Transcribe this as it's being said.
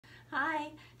Hi,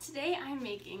 today I'm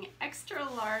making extra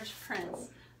large prints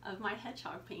of my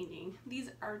hedgehog painting.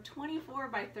 These are 24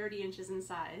 by 30 inches in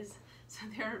size, so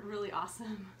they're really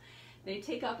awesome. They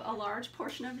take up a large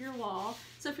portion of your wall.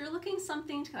 So if you're looking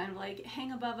something to kind of like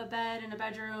hang above a bed in a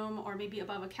bedroom or maybe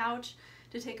above a couch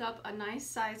to take up a nice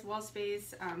size wall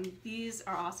space, these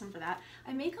are awesome for that.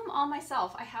 I make them all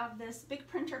myself. I have this big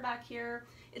printer back here.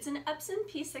 It's an Epson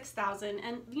P6000,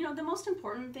 and you know, the most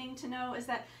important thing to know is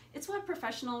that it's what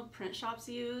professional print shops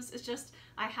use. It's just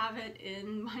I have it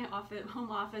in my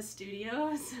home office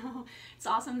studio, so it's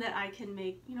awesome that I can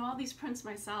make, you know, all these prints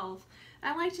myself.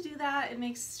 I like to do that. It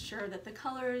makes sure that the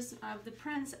colors of the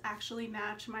prints actually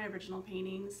match my original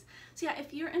paintings. So yeah,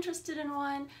 if you're interested in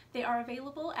one, they are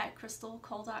available at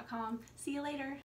krystlecole.com. See you later.